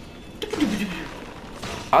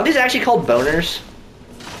 Are these actually called boners?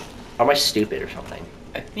 Or am I stupid or something?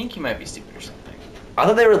 I think you might be stupid or something. I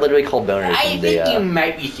thought they were literally called boners. I and think they, you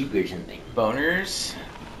might be stupid or something. Boners?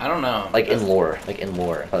 I don't know. like in lore. Like in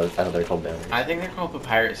lore. I thought they were called boners. I think they're called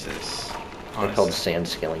papyruses. They're Honestly. called sand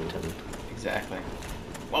skeleton. Exactly.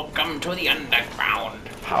 Welcome to the underground.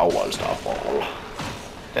 How was the fall?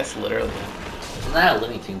 That's literally. Isn't that a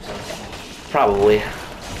Living Team song? Probably.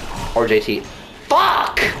 Or JT.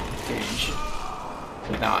 Fuck! Dude, you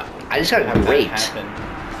should not. I just got have raped. that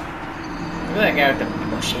happen. Look at that guy with the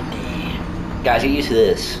machete. Guys, get used to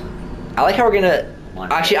this. I like how we're gonna...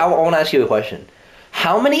 Actually, I want to ask you a question.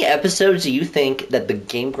 How many episodes do you think that the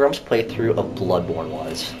Game Grumps playthrough of Bloodborne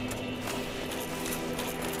was?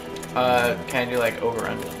 Can I do like over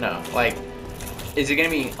under? No, like, is it gonna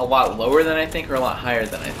be a lot lower than I think or a lot higher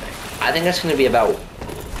than I think? I think that's gonna be about...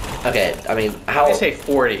 Okay, I mean, I how... say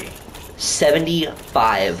 40.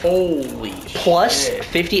 75. Holy Plus shit.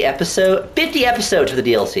 50 episodes for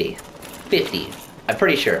the DLC. 50. I'm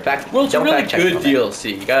pretty sure. In fact, Well, it's a don't really fact check good me on that.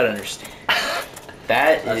 DLC. You gotta understand.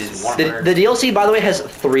 That That's is. one. The DLC, by the way, has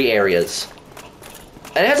 3 areas.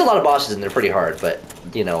 And it has a lot of bosses and they're pretty hard, but,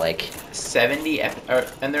 you know, like... 70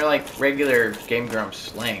 and they're like regular Game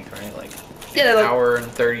Grumps length, right? Like Yeah, they're an like... hour and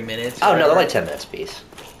 30 minutes. Oh, no, they're whatever. like 10 minutes apiece.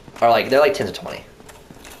 Or like, they're like 10 to 20.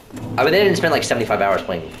 I mean, they didn't spend like 75 hours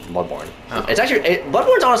playing Bloodborne. Oh. It's actually...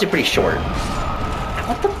 Bloodborne's honestly pretty short.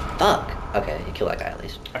 What the fuck? Okay, you kill that guy at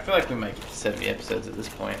least. I feel like we might get to 70 episodes at this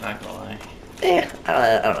point, not gonna lie. I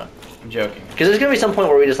don't know. I'm joking. Because there's gonna be some point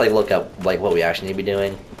where we just like look up like what we actually need to be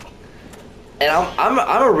doing. And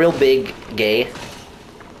I'm a real big gay.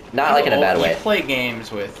 Not like in a bad way. You play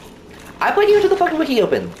games with. I play games with the fucking wiki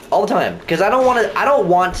open all the time because I don't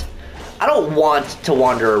want to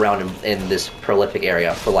wander around in this prolific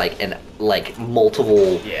area for like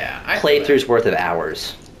multiple Yeah. playthroughs worth of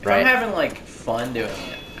hours, If right? I'm having like fun doing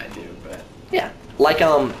it, I do, but. Yeah, like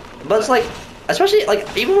but it's like, especially like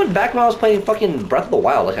even when I was playing fucking Breath of the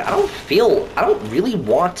Wild, like I don't really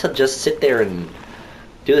want to just sit there and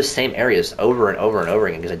do the same areas over and over and over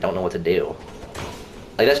again because I don't know what to do.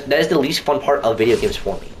 Like that is the least fun part of video games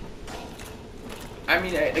for me. I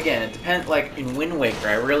mean, again, it depends. Like in Wind Waker,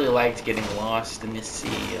 I really liked getting lost in the sea.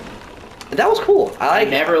 And That was cool. I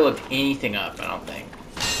never looked anything up. I don't think.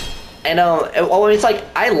 And well, it's like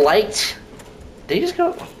I liked. Did you just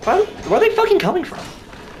go? Where are they fucking coming from?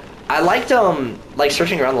 I liked like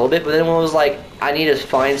searching around a little bit, but then when it was like I need to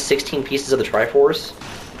find 16 pieces of the Triforce,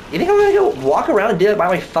 you think I'm gonna go walk around and do it by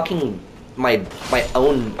my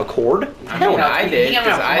own accord? I Hell mean, no. I You did think I'm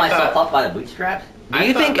gonna because pull I myself thought. up by the bootstraps? Do I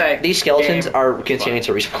you thought think that these skeletons game are was continuing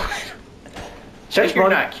to fun. respawn? I Should I think you're spawn?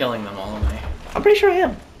 not killing them all the way. I'm pretty sure I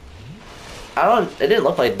am. I don't. It didn't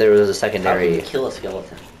look like there was a How can secondary. you kill a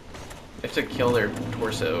skeleton? They have to kill their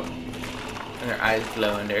torso, and their eyes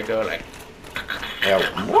glow, and they go like.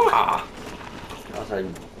 Yeah. Also,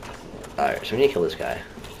 Alright, so we need to kill this guy.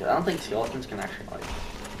 I don't think skeletons can actually like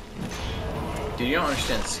Dude, you don't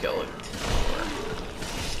understand skeleton.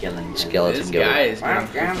 skeleton. Skeleton This go. guy is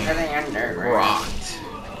Welcome getting to the underground. rocked.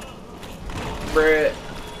 Bruh.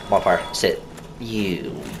 Bonfire, sit.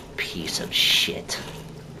 You piece of shit.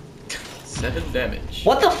 7 damage.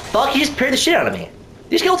 What the fuck? He just parried the shit out of me.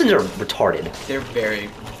 These skeletons are retarded. They're very,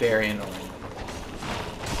 very annoying.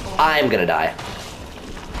 I'm gonna die.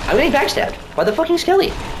 I'm getting backstabbed by the fucking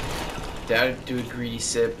skelly. Did do a greedy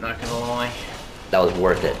sip, not gonna lie. That was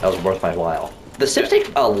worth it. That was worth my while. The sips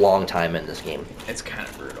take a long time in this game. It's kind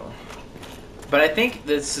of brutal. But I think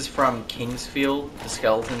this is from Kingsfield, the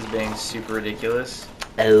skeletons being super ridiculous.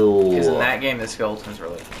 Because in Oh. that game, the skeletons were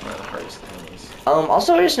like one of the hardest enemies.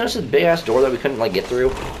 Also, I just noticed this big ass door that we couldn't like get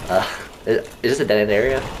through. Is this a dead end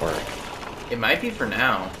area or? It might be for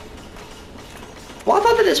now. Well, I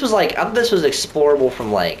thought this was explorable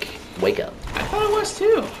from like Wake Up. I thought it was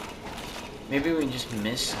too. Maybe we just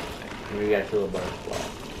missed something. We gotta kill a butterfly.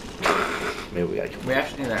 Maybe we gotta kill. We have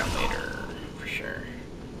to do that later, for sure.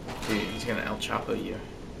 Dude, he's gonna El Chapo you.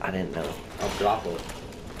 I didn't know. I'll drop it.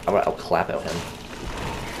 I'll clap at him.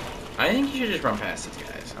 I think you should just run past these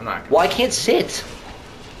guys. I'm not gonna. Well, I can't sit.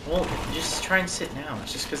 Well, just try and sit now.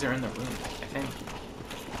 It's just because they're in the room, I think.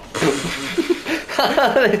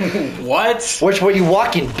 What? Which way you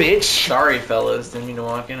walking, bitch? Sorry, fellas. Didn't mean to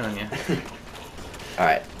walk in on you.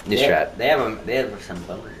 Alright, new Yeah, strat. They have some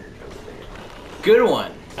boners over there. Good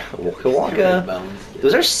one. Waka waka. Bones.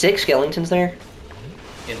 Was there 6 skeletons there?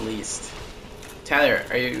 At least. Tyler,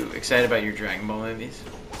 are you excited about your Dragon Ball movies?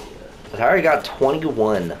 I already got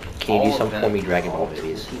 21. Can you All do some of them. for me, Dragon Ball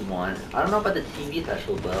movies? 21. I don't know about the TV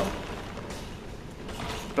special though.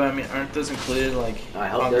 But I mean, aren't those included like? I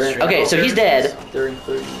hope on they're the in- stream? Okay, so he's dead. They're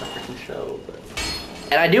included in the freaking show, but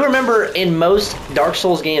And I do remember in most Dark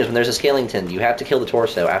Souls games when there's a skeleton, you have to kill the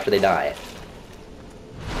torso after they die.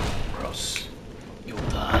 Gross. You'll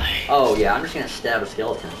die. oh yeah, I'm just gonna stab a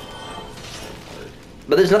skeleton.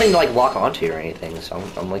 But there's nothing to like lock onto or anything, so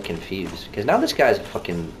I'm like confused. Because now this guy's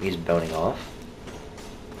fucking, he's boning off.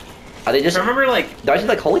 Are they just, I remember like do I do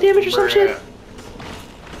like holy damage or some shit?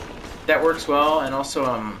 that works well, and also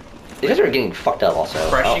These guys are getting fucked up also.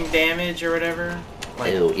 crushing damage or whatever.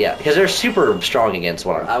 Like, Ew, yeah, because they're super strong against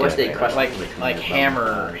what I'm I wish doing they right crushed- now. like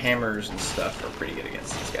hammers and stuff are pretty good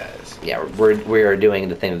against these guys. Yeah, we're doing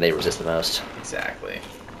the thing that they resist the most. Exactly.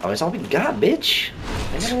 Oh, that's all we got, bitch.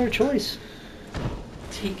 I got another choice.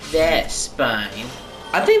 Take that, spine.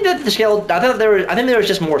 I think that the I think there was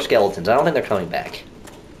just more skeletons. I don't think they're coming back.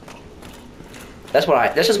 That's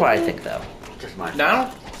just what I think though. Just my. No, I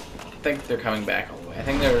don't think they're coming back all the way. I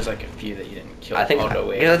think there was like a few that you didn't kill I think all the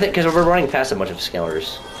way. because we're running past a bunch of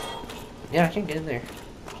skellers. Yeah, I can't get in there.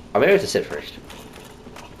 Oh, maybe I have to sit first.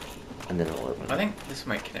 And then it'll open. I think this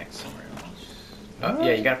might connect somewhere else. Oh,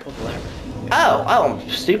 yeah, you gotta pull the lever. Oh, I'm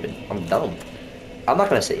stupid. I'm dumb. I'm not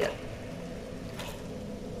gonna sit yet.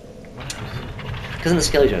 Because then the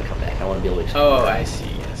skellies are gonna come back. I want to be able to. Oh, I see.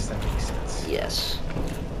 Yes, that makes sense. Yes.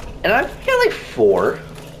 And I've got like 4.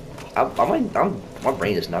 My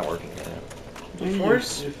brain is not working right now.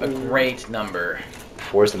 4's a great number.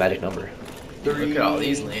 4 is the magic number. Look at all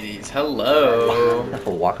these ladies. Hello.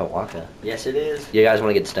 Waka waka. Yes, it is. You guys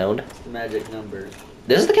want to get stoned? It's the magic number.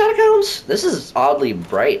 This is the catacombs? This is oddly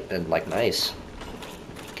bright and like nice.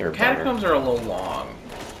 Catacombs are a little long.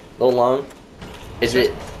 A little long. Is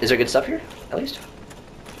there good stuff here? At least?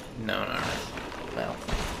 No, not really. No.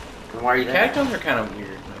 Then why are you there? Catacombs are kind of weird,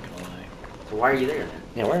 not gonna lie. So why are you there then?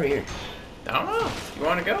 Yeah, why are we here? I don't know. You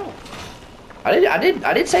want to go?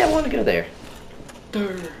 I did say I wanted to go there.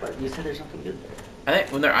 But you said there's something good there. I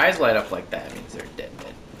think when their eyes light up like that, it means they're dead.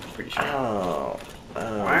 I'm pretty sure. Oh.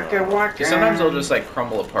 Waka waka. 'Cause sometimes they'll just like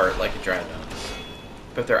crumble apart like a dry bones,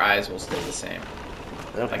 but their eyes will stay the same,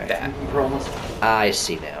 Okay. like that. We're almost. I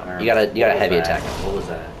see now. Alright. You got a What was heavy that? attack. What was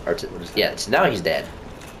that? Or yeah, so now he's dead.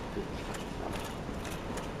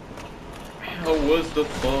 How was the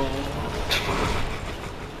fall?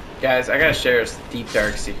 Guys, I gotta share a deep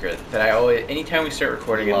dark secret that I always, anytime we start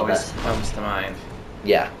recording, it Love always that. comes to mind.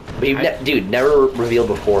 Yeah. But you dude, never revealed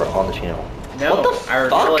before on the channel. No, What the I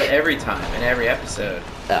reveal fuck? it every time in every episode.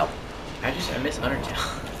 Oh. I miss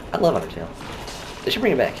Undertale. I love Undertale. They should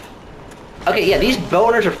bring it back. Okay, yeah, these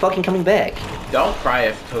boners are fucking coming back. Don't cry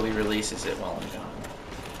if Toby releases it while I'm gone.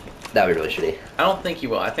 That would be really shitty. I don't think he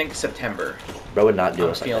will. I think September. Bro would not do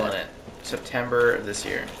I'm us like feeling that. it. September of this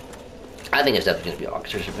year. I think it's definitely gonna be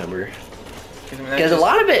August or September. I mean, that's Because a just-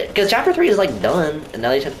 lot of it, because chapter 3 is like done, and now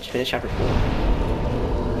they just have to finish chapter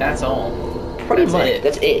 4. That's all. Pretty That's much. it.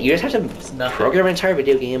 That's it. You just have It's to nothing. program an entire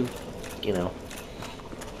video game, you know.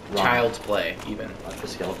 Child's play, even. Like the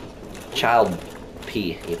skeletons. Child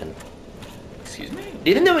P, even. Excuse me? Do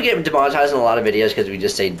you think that we get demonetized in a lot of videos because we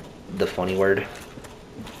just say the funny word?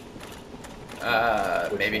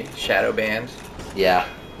 Maybe. Shadow banned. Yeah,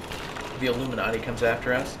 The Illuminati comes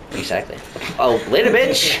after us. exactly. Oh, later,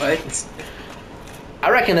 bitch! What? I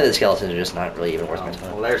reckon that the skeletons are just not really even worth my Well,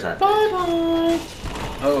 time. there's that. Bye-bye.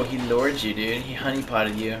 Oh, he lured you, dude. He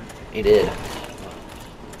honeypotted you. He did.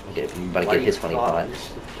 I'm about to Why get do his you funny thought pot. this-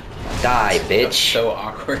 Die, That's bitch! so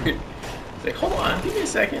awkward. It's like, hold on, give me a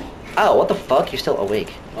second. Oh, what the fuck? You're still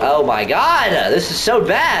awake. Oh my god! This is so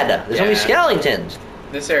bad! There's only Yeah. skeletons!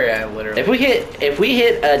 This area, I literally. If we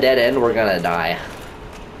hit a dead end, we're gonna die.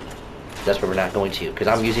 That's what we're not going to, because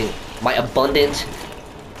I'm using my abundant.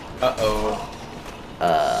 Uh-oh.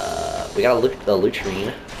 We got a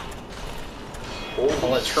lutrine.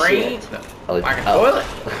 Well, a train? No. Like a oh. toilet?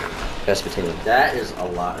 That's potato. That is a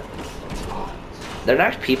lot. They're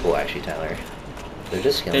not people, actually, Tyler. They're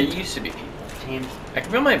just There skeletons. used to be people. Team. I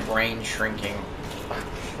can feel my brain shrinking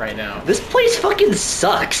right now. This place fucking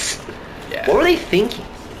sucks. Yeah. What were they thinking?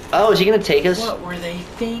 Oh, is he gonna take us? What were they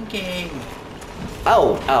thinking?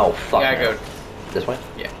 Oh, fuck. Yeah, no. go. This way?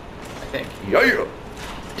 Yeah, I think. Yeah.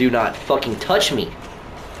 Do not fucking touch me.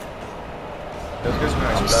 Those guys are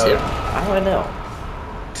I'm nice sick. boat. How do I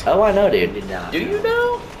know? Oh, I know, He dude. did not. Do you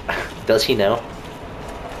know? Does he know?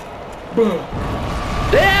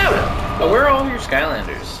 Damn! Oh, where are all your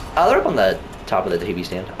Skylanders? Oh, they're up on the top of the TV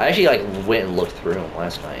stand. I actually like went and looked through them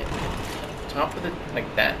last night. Top of the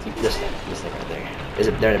like that TV. This thing right there. Is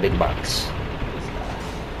it? They're in a big box.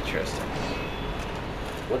 Interesting.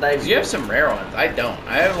 What that? 'Cause you have some rare ones. I don't.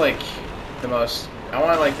 I have like the most. I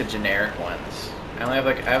want like the generic ones. I have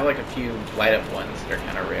like a few light up ones that are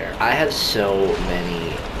kind of rare. I have so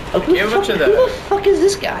many. Oh, who, You the have a bunch fuck, of who the- the fuck is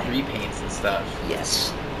this guy? Repaints and stuff.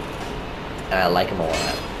 Yes. And I like him a lot. I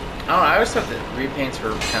don't know. I always thought that repaints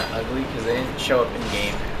were kind of ugly because they didn't show up in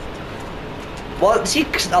game half the time. Well, see,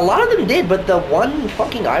 'cause a lot of them did, but the one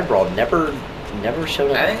fucking eyebrow never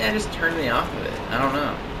showed up. I think that just turned me off of it. I don't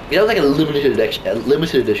know. That was like a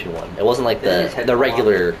limited edition one. It wasn't like They just had the to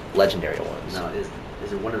regular legendary ones. No,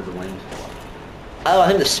 is it one of the lanes? Oh, I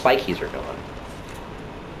think the spikies are gone.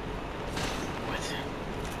 What?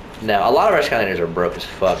 No, a lot of our Skylanders are broke as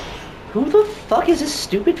fuck. Who the fuck is this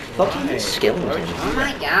stupid fucking Why? skeleton? Why would you- Oh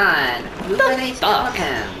my god. Who are these fuck?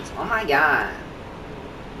 skeletons? Oh my god.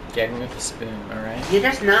 Get me with a spoon, alright? You're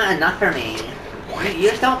just not enough for me.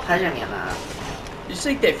 You're still pleasuring me enough. Just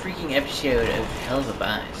like that freaking episode of Hells of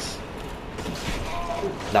Ice.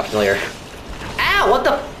 Not familiar. Ow, what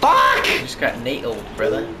the fuck? You just got nailed,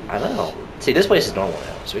 brother. I know. See, this place is normal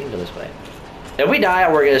now, so we can go this way. If we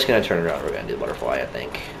die, we're just gonna turn around. We're gonna do the butterfly, I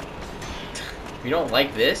think. You don't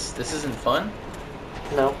like this? This isn't fun?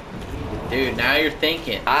 No. Dude, now you're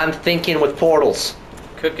thinking. I'm thinking with portals.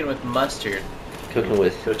 Cooking with mustard. Cooking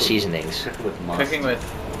with seasonings. Cooking with must. Cooking with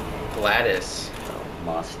Gladys. Oh,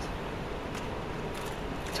 must.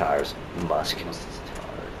 Tires. Musk. Must is tar.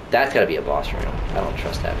 That's gotta be a boss room. I don't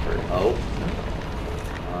trust that for. Oh.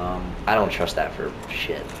 I don't trust that for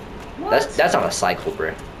shit. What? That's on a cycle,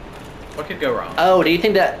 bro. What could go wrong? Oh, do you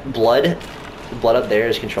think that blood up there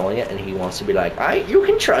is controlling it, and he wants to be like, you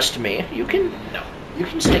can trust me. You can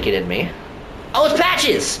stick it in me. Oh, it's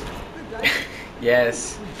Patches.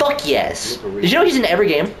 Yes. Fuck yes. Did you know he's in every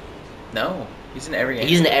game? No. He's in every game.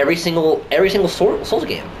 He's in every single Souls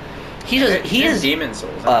game. He He's is. Demon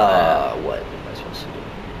Souls. I know that. What am I supposed to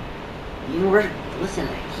do? You were listening.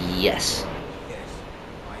 Yes. Yes,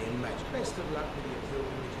 I imagine. Best of luck with your kill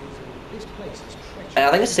images, and this place is treacherous. And I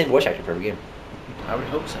think it's the same voice actor for every game. I would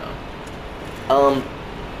hope so. Um,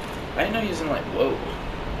 I didn't know he was in like, whoa.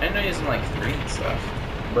 I didn't know he was in like 3 and stuff.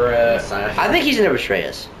 Bruh. Messiah. I think he's in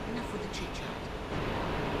Betrayus. Enough with the chit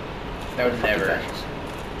chat. That would never.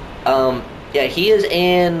 Yeah, he is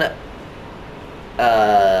in.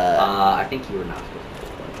 I think you were not supposed to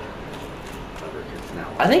play Clever, 'cause now.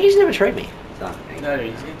 I think he's never betrayed me. It's not No,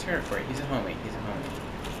 dude, he's gonna turn it for you. He's a homie. He's a homie.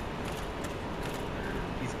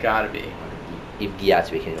 He's gotta be. You have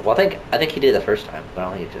to be kidding me. Well, I think he did it the first time, but I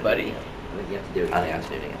don't think he did it Buddy. again. I think you have to do it. I think I have to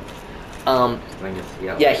do it again. I think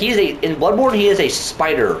it's, Yeah, he's in Bloodborne. He is a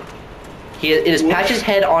spider. It is Patch's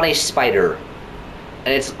head on a spider,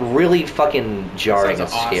 and it's really fucking jarring and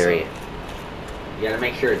Sounds awesome. scary. You gotta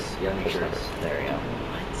make sure it's. There we go.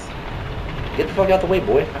 What? Get the fuck out the way,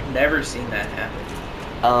 boy. I've never seen that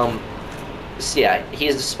happen. So yeah, he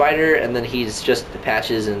is the spider, and then he's just the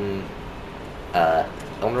Patches and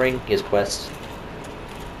Elden Ring. He has quests.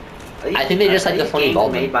 I think they just like the funny games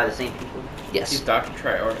Baldwin. made by the same people. Yes. He's Dr.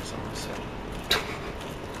 Triortis almost.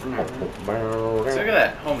 So look at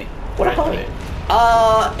that, homie. What a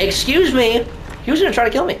homie. Excuse me. He was gonna try to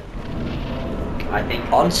kill me. I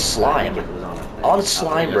think On slime. I think it was on a thing. On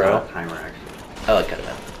slime, It was bro. on a timer actually. Oh, it could have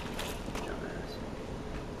been.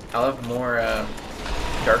 I'll have more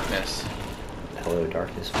darkness. Hello,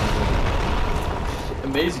 darkness.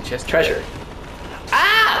 Amazing chest Treasure.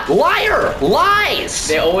 Ah! Liar! Lies!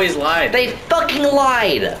 They always lied. They fucking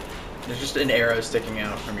lied! There's just an arrow sticking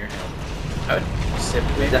out from your head. I would sip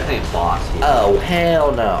It's it. definitely a boss. Yeah. Oh,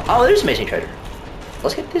 hell no. Oh, there's amazing treasure.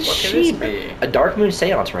 Let's get this What can this sheep. be? A Dark Moon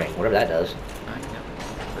Seance ring, whatever that does. I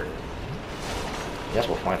know. Guess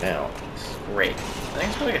we'll find out. This is great. I think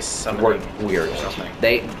it's probably like a summon. We are or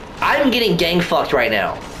something. I'm getting gang fucked right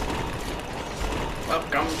now.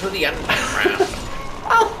 Welcome to the underground.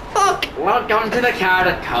 Oh, fuck! Welcome to the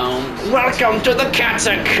catacombs. Welcome to the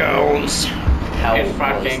catacombs! How It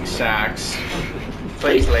fucking sucks.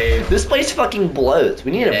 Please leave. This place fucking blows.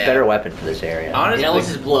 We need a Yeah. better weapon for this area. Honestly, You know,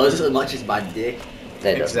 this blows as much as my dick.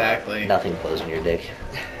 That does exactly. Nothing blows on your dick.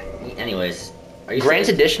 Anyways, are you Grants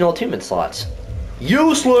serious? additional attunement slots.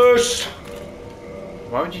 Useless!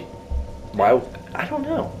 why would you? Why? I don't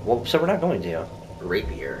know. Well, so we're not going to.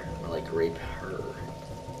 Rapier, or like rape her.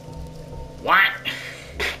 What?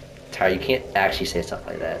 Ty, you can't actually say stuff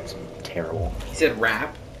like that. It's terrible. He said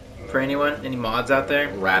rap. for anyone? Any mods out there?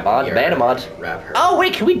 Rap Mod, your- ban a mod. Rap her. Oh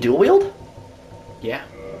wait, can we dual wield? Yeah.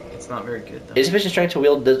 It's not very good though. Insufficient strength to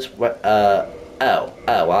wield this. Oh,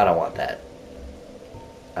 well, I don't want that.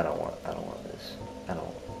 I don't want this.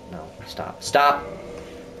 No, stop.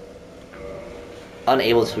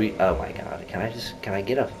 Unable to sweep. Oh my god, can I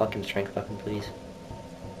get a fucking strength weapon, please?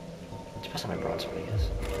 Just pass on my broadsword, I guess.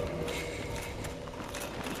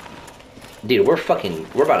 Dude, we're about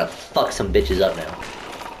to fuck some bitches up now.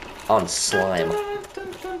 On slime.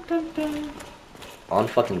 On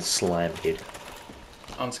fucking slime, dude.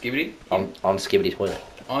 On Skibidi? On Skibidi toilet.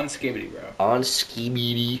 On Skibidi, bro. On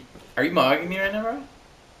Skibidi. Are you mogging me right now, bro?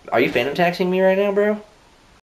 Are you phantom taxing me right now, bro?